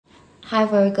Hi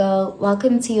Virgo,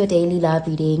 welcome to your daily love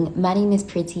reading. My name is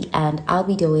Pretty and I'll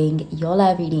be doing your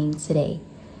love reading today.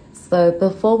 So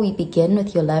before we begin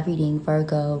with your love reading,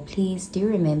 Virgo, please do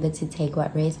remember to take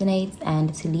what resonates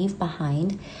and to leave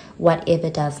behind whatever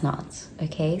does not.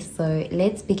 Okay, so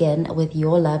let's begin with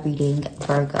your love reading,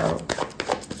 Virgo.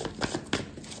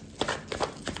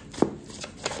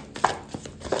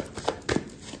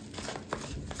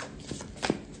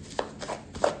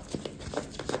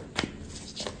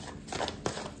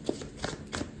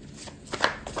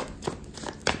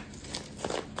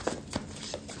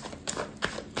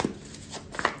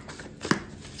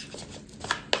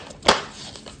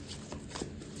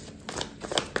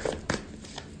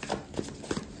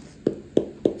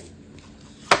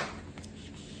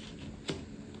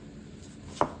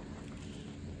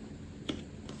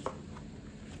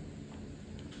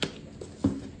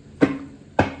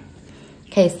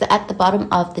 Okay, so at the bottom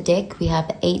of the deck, we have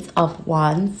the Eight of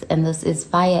Wands, and this is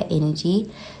fire energy,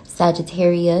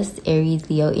 Sagittarius, Aries,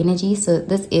 Leo energy. So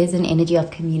this is an energy of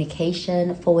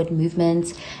communication, forward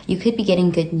movement. You could be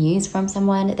getting good news from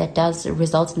someone that does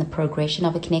result in the progression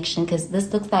of a connection, because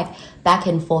this looks like back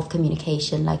and forth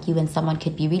communication, like you and someone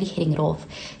could be really hitting it off.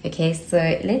 Okay, so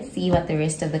let's see what the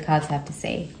rest of the cards have to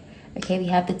say. Okay, we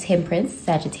have the Temperance,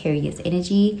 Sagittarius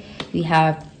energy. We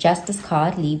have Justice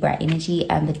card, Libra energy,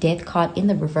 and the Death card in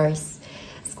the reverse,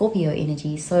 Scorpio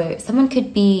energy. So someone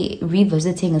could be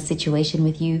revisiting a situation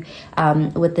with you.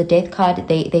 With the Death card,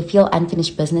 they feel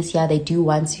unfinished business here. They do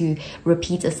want to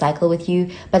repeat a cycle with you.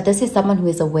 But this is someone who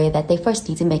is aware that they first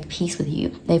need to make peace with you.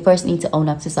 They first need to own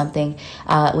up to something.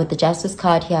 With the Justice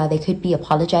card here, they could be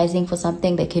apologizing for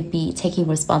something. They could be taking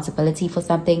responsibility for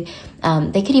something.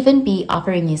 They could even be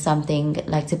offering you something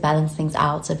like to balance things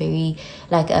out. So very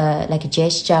like a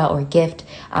gesture or a gift.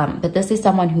 But this is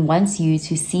someone who wants you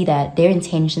to see that their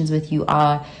intentions with you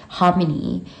are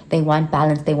harmony. They want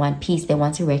balance, they want peace, they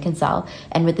want to reconcile.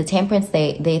 And with the Temperance,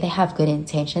 they have good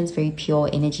intentions, very pure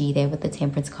energy there with the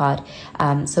Temperance card.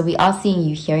 So we are seeing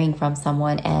you hearing from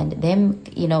someone, and them,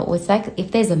 you know, it's like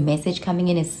if there's a message coming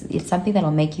in, it's something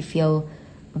that'll make you feel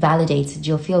validated.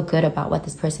 You'll feel good about what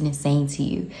this person is saying to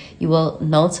you. You will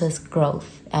notice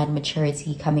growth and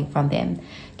maturity coming from them.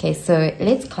 Okay, so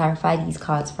let's clarify these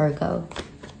cards, Virgo.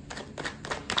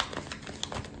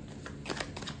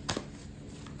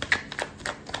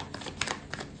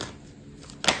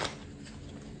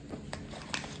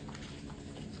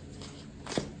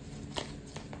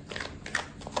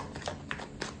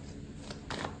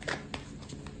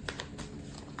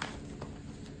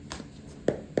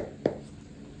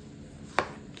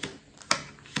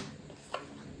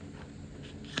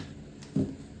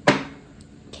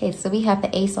 Okay, so we have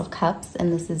the Ace of Cups,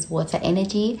 and this is water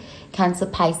energy, Cancer,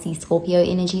 Pisces, Scorpio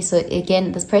energy. So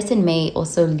again, this person may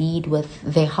also lead with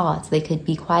their heart. They could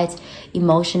be quite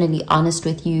emotionally honest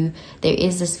with you. There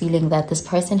is this feeling that this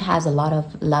person has a lot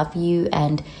of love for you,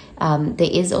 and there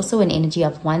is also an energy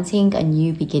of wanting a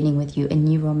new beginning with you, a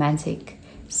new romantic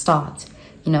start.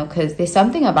 You know, because there's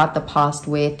something about the past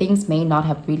where things may not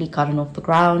have really gotten off the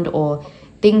ground, or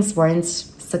things weren't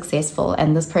successful,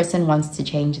 and this person wants to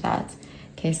change that.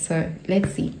 Okay, so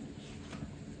let's see.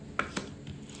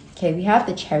 Okay, we have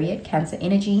the Chariot, Cancer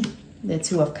energy, the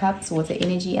Two of Cups, water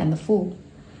energy, and the Fool,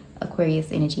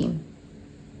 Aquarius energy.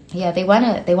 Yeah, they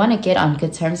wanna get on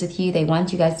good terms with you. They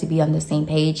want you guys to be on the same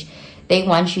page. They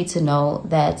want you to know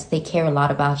that they care a lot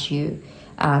about you.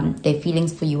 Their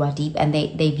feelings for you are deep, and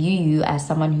they view you as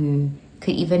someone who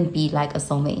could even be like a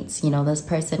soulmate. You know, this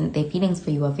person, their feelings for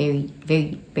you are very,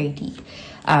 very, very deep.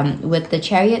 With the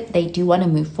Chariot, they do want to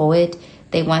move forward.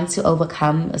 They want to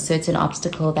overcome a certain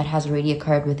obstacle that has already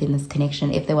occurred within this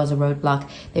connection. If there was a roadblock,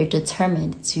 they're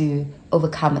determined to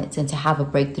overcome it and to have a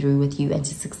breakthrough with you and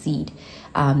to succeed.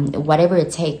 Whatever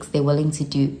it takes, they're willing to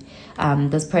do.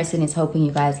 This person is hoping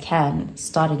you guys can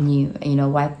start anew, you know,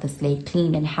 wipe the slate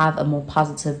clean and have a more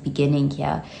positive beginning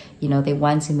here. You know, they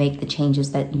want to make the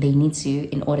changes that they need to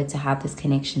in order to have this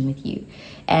connection with you.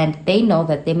 And they know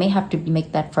that they may have to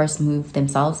make that first move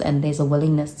themselves, and there's a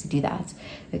willingness to do that.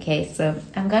 Okay, so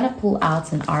I'm going to pull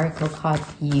out an oracle card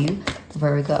for you,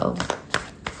 Virgo.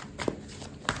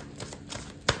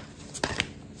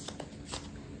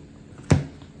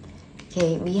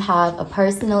 Okay, we have a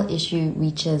personal issue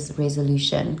reaches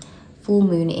resolution. Full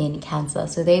moon in Cancer.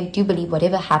 So they do believe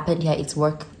whatever happened here, it's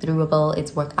work throughable,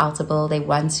 it's work outable. They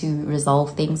want to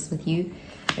resolve things with you.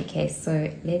 Okay,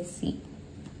 so let's see.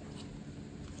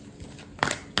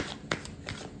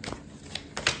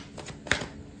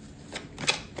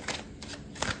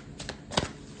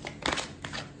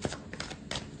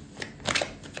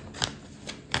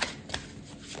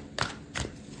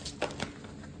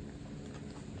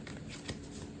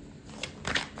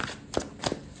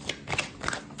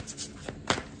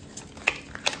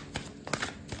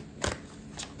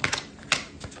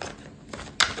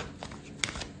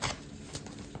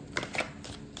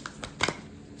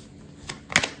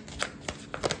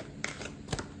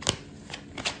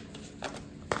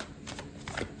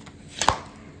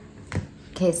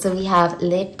 Okay, so we have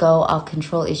let go of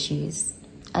control issues.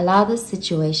 Allow the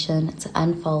situation to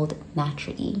unfold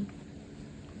naturally.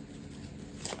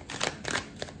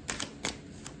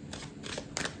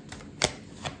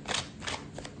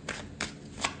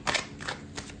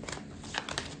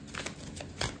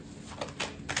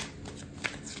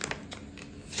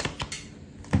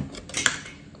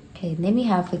 Okay, then we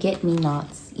have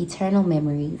forget-me-nots, eternal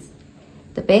memories.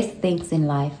 The best things in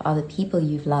life are the people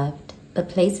you've loved, the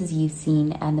places you've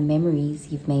seen, and the memories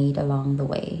you've made along the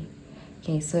way.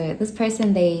 Okay, so this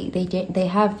person, they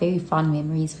have very fond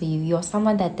memories for you. You're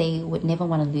someone that they would never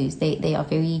want to lose. They are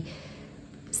very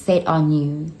set on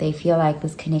you. They feel like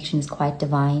this connection is quite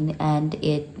divine, and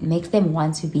it makes them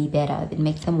want to be better. It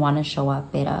makes them want to show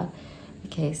up better.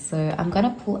 Okay, so I'm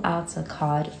gonna pull out a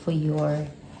card for your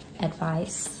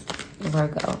advice,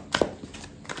 Virgo.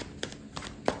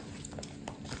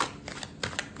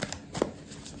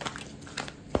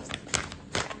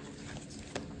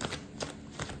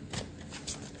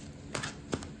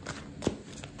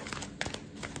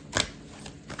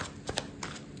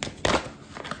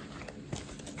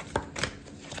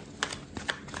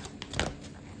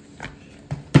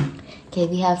 Okay,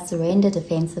 we have surrender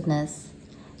defensiveness.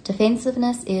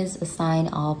 Defensiveness is a sign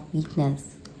of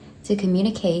weakness. To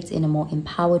communicate in a more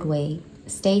empowered way,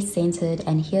 stay centered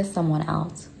and hear someone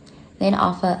out. Then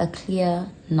offer a clear,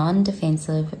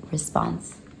 non-defensive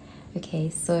response. Okay,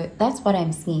 so that's what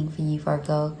I'm seeing for you,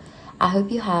 Virgo. I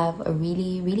hope you have a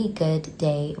really, really good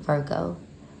day, Virgo.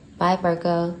 Bye,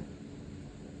 Virgo.